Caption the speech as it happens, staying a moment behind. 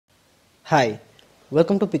Hi,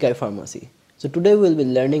 welcome to Pikai Pharmacy. So today we will be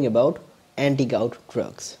learning about anti-gout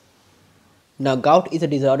drugs. Now gout is a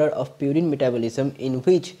disorder of purine metabolism in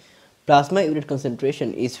which plasma urate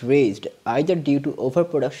concentration is raised either due to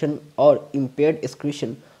overproduction or impaired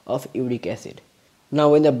excretion of uric acid. Now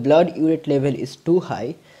when the blood urate level is too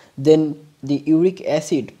high, then the uric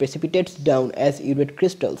acid precipitates down as urate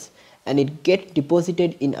crystals and it gets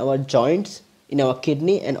deposited in our joints, in our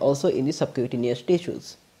kidney and also in the subcutaneous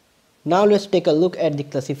tissues. Now let's take a look at the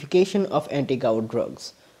classification of anti-gout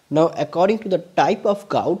drugs. Now according to the type of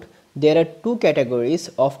gout, there are two categories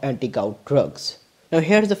of anti-gout drugs. Now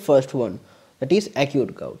here's the first one, that is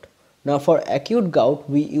acute gout. Now for acute gout,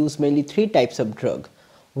 we use mainly three types of drug.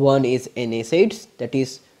 One is NSAIDs, that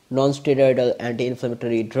is non-steroidal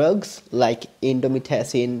anti-inflammatory drugs like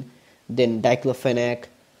indomethacin, then diclofenac,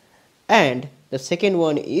 and the second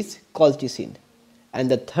one is colchicine, and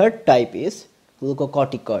the third type is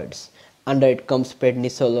glucocorticoids. Under it comes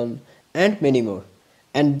prednisolone and many more.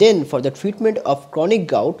 And then for the treatment of chronic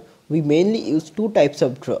gout, we mainly use two types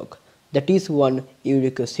of drug. That is one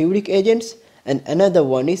uricosuric agents and another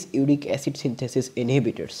one is uric acid synthesis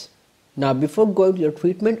inhibitors. Now before going to the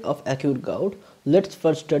treatment of acute gout, let's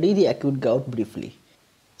first study the acute gout briefly.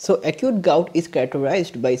 So acute gout is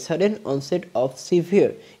characterized by sudden onset of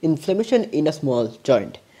severe inflammation in a small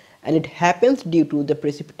joint, and it happens due to the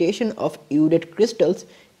precipitation of urate crystals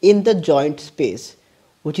in the joint space,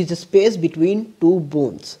 which is the space between two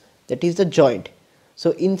bones, that is the joint.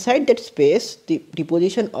 So inside that space, the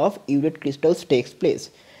deposition of urate crystals takes place,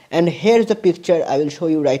 and here's the picture I will show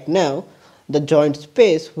you right now, the joint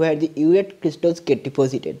space where the urate crystals get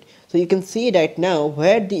deposited. So you can see right now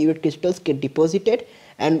where the urate crystals get deposited,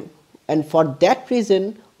 and for that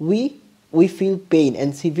reason we feel pain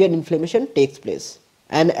and severe inflammation takes place.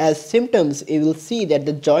 And as symptoms, you will see that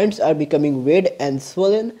the joints are becoming red and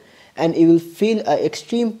swollen, and you will feel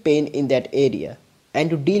extreme pain in that area. And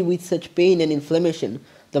to deal with such pain and inflammation,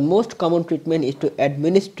 the most common treatment is to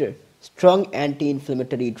administer strong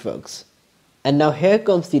anti-inflammatory drugs. And now here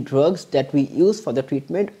comes the drugs that we use for the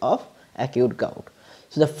treatment of acute gout.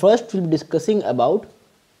 So the first we'll be discussing about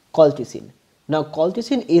colchicine. Now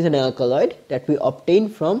colchicine is an alkaloid that we obtain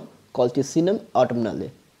from Colchicinium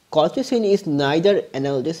autumnale. Colchicine is neither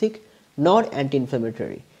analgesic nor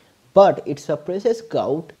anti-inflammatory, but it suppresses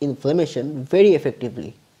gout inflammation very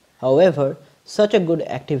effectively. However, such a good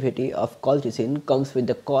activity of colchicine comes with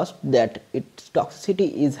the cost that its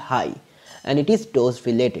toxicity is high and it is dose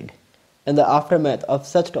related. And the aftermath of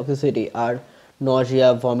such toxicity are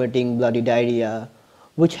nausea, vomiting, bloody diarrhea,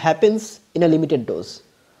 which happens in a limited dose.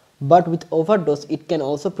 But with overdose, it can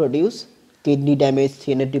also produce kidney damage,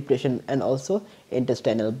 CNS depression and also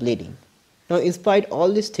intestinal bleeding. Now in spite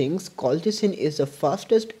all these things, colchicine is the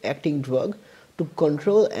fastest acting drug to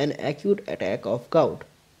control an acute attack of gout.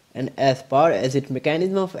 And as far as its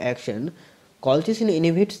mechanism of action, colchicine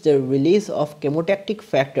inhibits the release of chemotactic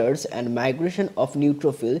factors and migration of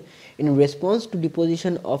neutrophil in response to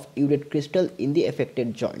deposition of urate crystal in the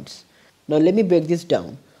affected joints. Now let me break this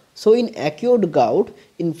down. So in acute gout,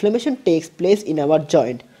 inflammation takes place in our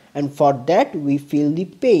joint, and for that we feel the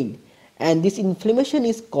pain, and this inflammation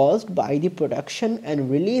is caused by the production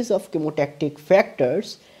and release of chemotactic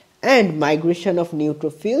factors and migration of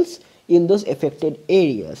neutrophils in those affected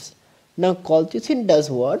areas. Now colchicine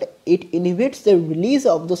does what? It inhibits the release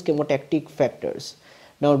of those chemotactic factors.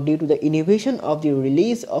 Now due to the inhibition of the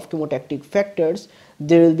release of chemotactic factors,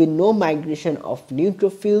 there will be no migration of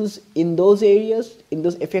neutrophils in those areas, in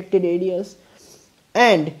those affected areas,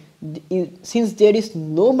 and since there is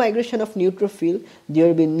no migration of neutrophil, there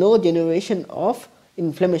will be no generation of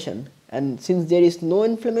inflammation, and since there is no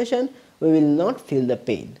inflammation, we will not feel the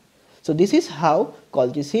pain. So this is how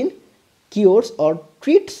colchicine cures or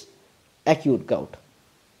treats acute gout.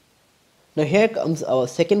 Now here comes our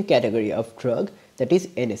second category of drug, that is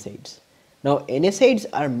NSAIDs. Now NSAIDs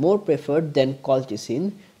are more preferred than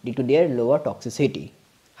colchicine due to their lower toxicity.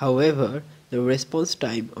 However, the response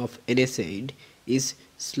time of NSAID is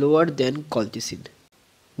slower than colchicine.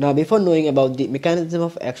 Now before knowing about the mechanism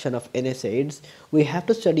of action of NSAIDs, we have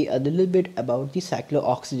to study a little bit about the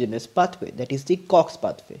cyclooxygenase pathway, that is the COX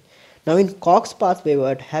pathway. Now in COX pathway,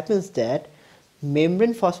 what happens that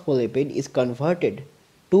membrane phospholipid is converted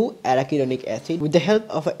to arachidonic acid with the help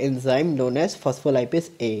of an enzyme known as phospholipase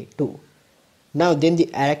A2. Now then the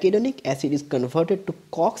arachidonic acid is converted to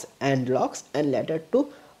COX analogs and later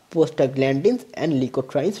to prostaglandins and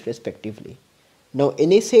leukotrienes respectively. Now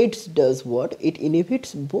NSAIDs does what? It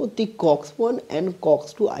inhibits both the COX-1 and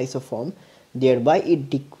COX-2 isoform, thereby it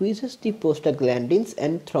decreases the prostaglandins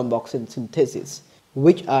and thromboxane synthesis,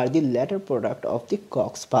 which are the latter product of the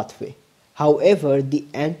COX pathway. However, the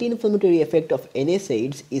anti-inflammatory effect of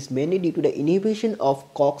NSAIDs is mainly due to the inhibition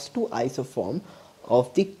of COX-2 isoform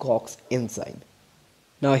of the COX enzyme.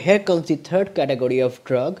 Now here comes the third category of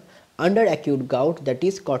drug under acute gout, that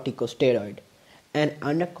is corticosteroid. And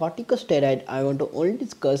under corticosteroid I want to only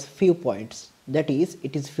discuss few points. That is,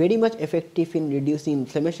 it is very much effective in reducing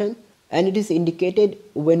inflammation, and it is indicated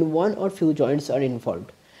when one or few joints are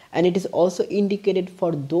involved. And it is also indicated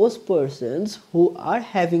for those persons who are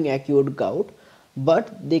having acute gout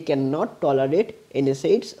but they cannot tolerate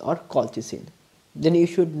NSAIDs or colchicine. Then you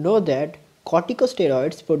should know that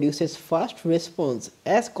corticosteroids produces fast response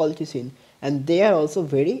as colchicine, and they are also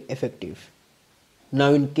very effective.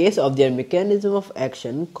 Now in case of their mechanism of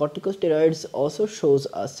action, corticosteroids also shows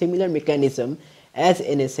a similar mechanism as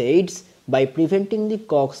NSAIDs by preventing the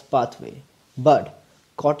COX pathway. But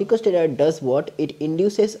corticosteroid does what? It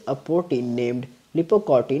induces a protein named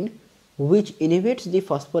lipocortin which inhibits the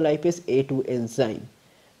phospholipase A2 enzyme,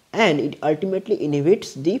 and it ultimately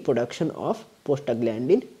inhibits the production of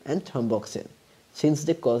prostaglandin and thromboxane since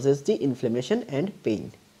they causes the inflammation and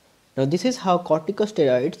pain. Now this is how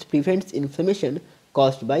corticosteroids prevents inflammation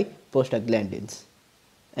caused by prostaglandins.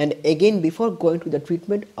 And again, before going to the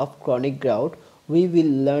treatment of chronic gout, we will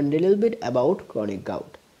learn a little bit about chronic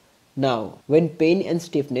gout. Now, when pain and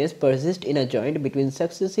stiffness persist in a joint between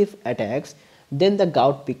successive attacks, then the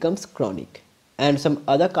gout becomes chronic. And some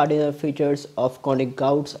other cardinal features of chronic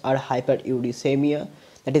gouts are hyperuricemia,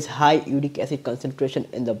 that is high uric acid concentration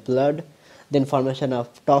in the blood, then formation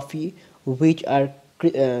of tophi, which are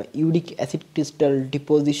uric acid crystal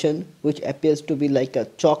deposition, which appears to be like a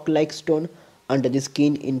chalk-like stone under the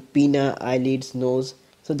skin in pinna, eyelids, nose.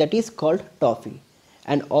 So that is called tophi.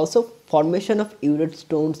 And also formation of urate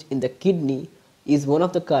stones in the kidney is one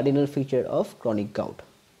of the cardinal features of chronic gout.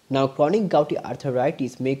 Now chronic gouty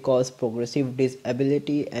arthritis may cause progressive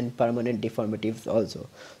disability and permanent deformities also.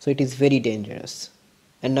 So it is very dangerous.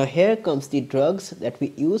 And now here comes the drugs that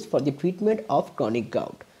we use for the treatment of chronic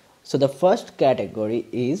gout. So the first category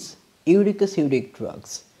is uricosuric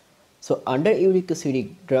drugs. So under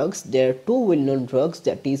uricosuric drugs, there are two well-known drugs,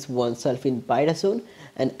 that is one sulfenpyrazole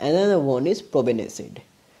and another one is probenecid.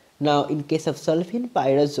 Now in case of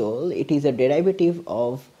sulfenpyrazole, it is a derivative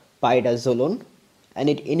of pyrazolone and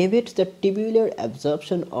it inhibits the tubular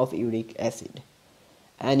absorption of uric acid.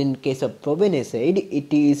 And in case of probenecid,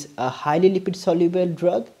 it is a highly lipid soluble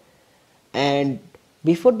drug, and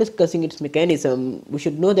before discussing its mechanism, we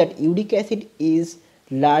should know that uric acid is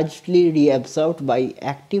largely reabsorbed by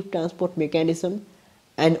active transport mechanism,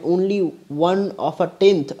 and only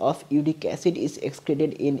 1/10 of uric acid is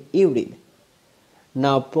excreted in urine.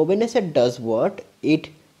 Now probenecid does what? It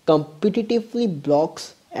competitively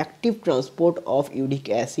blocks active transport of uric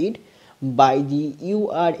acid by the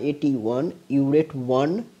URAT1 urate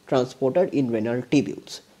 1 transporter in renal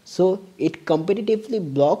tubules. So it competitively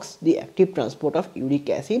blocks the active transport of uric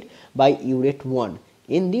acid by urate 1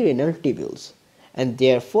 in the renal tubules, and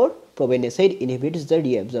therefore probenecid inhibits the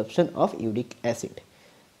reabsorption of uric acid.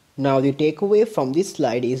 Now the takeaway from this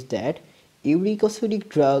slide is that uricosuric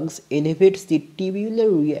drugs inhibits the tubular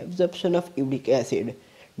reabsorption of uric acid.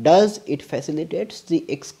 Thus it facilitates the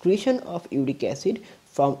excretion of uric acid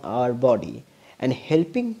from our body and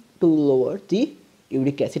helping to lower the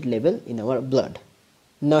uric acid level in our blood.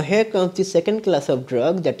 Now here comes the second class of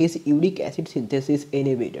drug, that is uric acid synthesis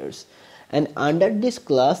inhibitors. And under this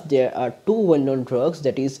class there are two well-known drugs,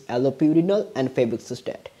 that is allopurinol and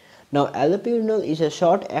febuxostat. Now allopurinol is a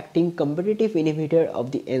short-acting competitive inhibitor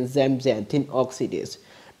of the enzyme xanthine oxidase.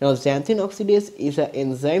 Now xanthine oxidase is an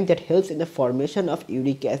enzyme that helps in the formation of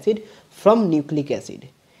uric acid from nucleic acid.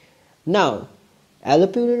 Now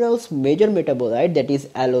allopurinol's major metabolite, that is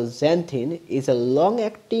alloxanthine, is a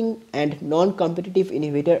long-acting and non-competitive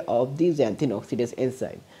inhibitor of the xanthine oxidase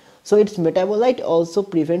enzyme. So its metabolite also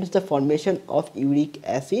prevents the formation of uric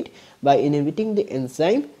acid by inhibiting the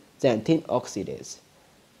enzyme xanthine oxidase.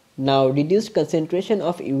 Now reduced concentration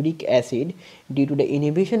of uric acid due to the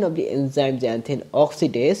inhibition of the enzyme xanthine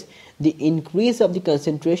oxidase, the increase of the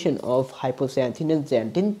concentration of hypoxanthine and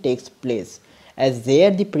xanthine takes place, as they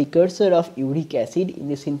are the precursor of uric acid in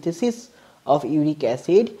the synthesis of uric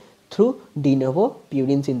acid through de novo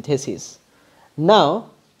purine synthesis. Now,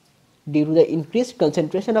 due to the increased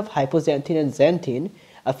concentration of hypoxanthine and xanthine,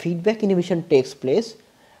 a feedback inhibition takes place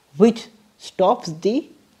which stops the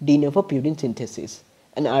de novo purine synthesis,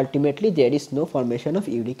 and ultimately there is no formation of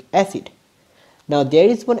uric acid. Now there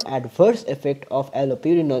is one adverse effect of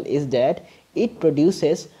allopurinol, is that it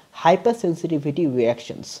produces hypersensitivity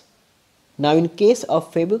reactions. Now in case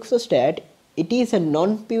of febuxostat, it is a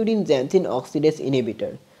non-purine xanthine oxidase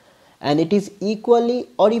inhibitor, and it is equally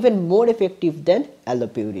or even more effective than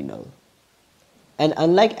allopurinol. And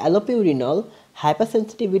unlike allopurinol,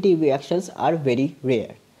 hypersensitivity reactions are very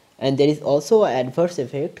rare, and there is also an adverse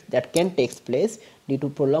effect that can take place due to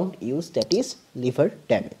prolonged use, that is liver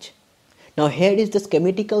damage. Now here is the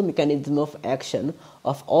schematical mechanism of action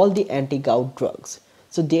of all the anti-gout drugs.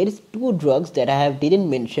 So there is two drugs that I didn't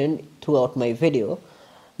mention throughout my video.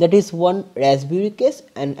 That is one rasburicase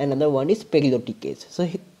and another one is pegloticase.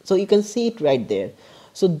 So you can see it right there.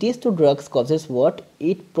 So these two drugs causes what?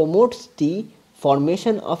 It promotes the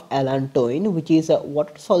formation of allantoin, which is a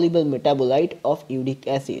water soluble metabolite of uric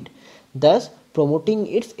acid, thus promoting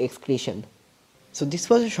its excretion. So this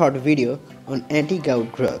was a short video on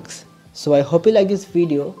anti-gout drugs. So I hope you like this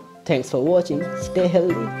video. Thanks for watching. Stay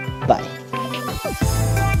healthy. Bye.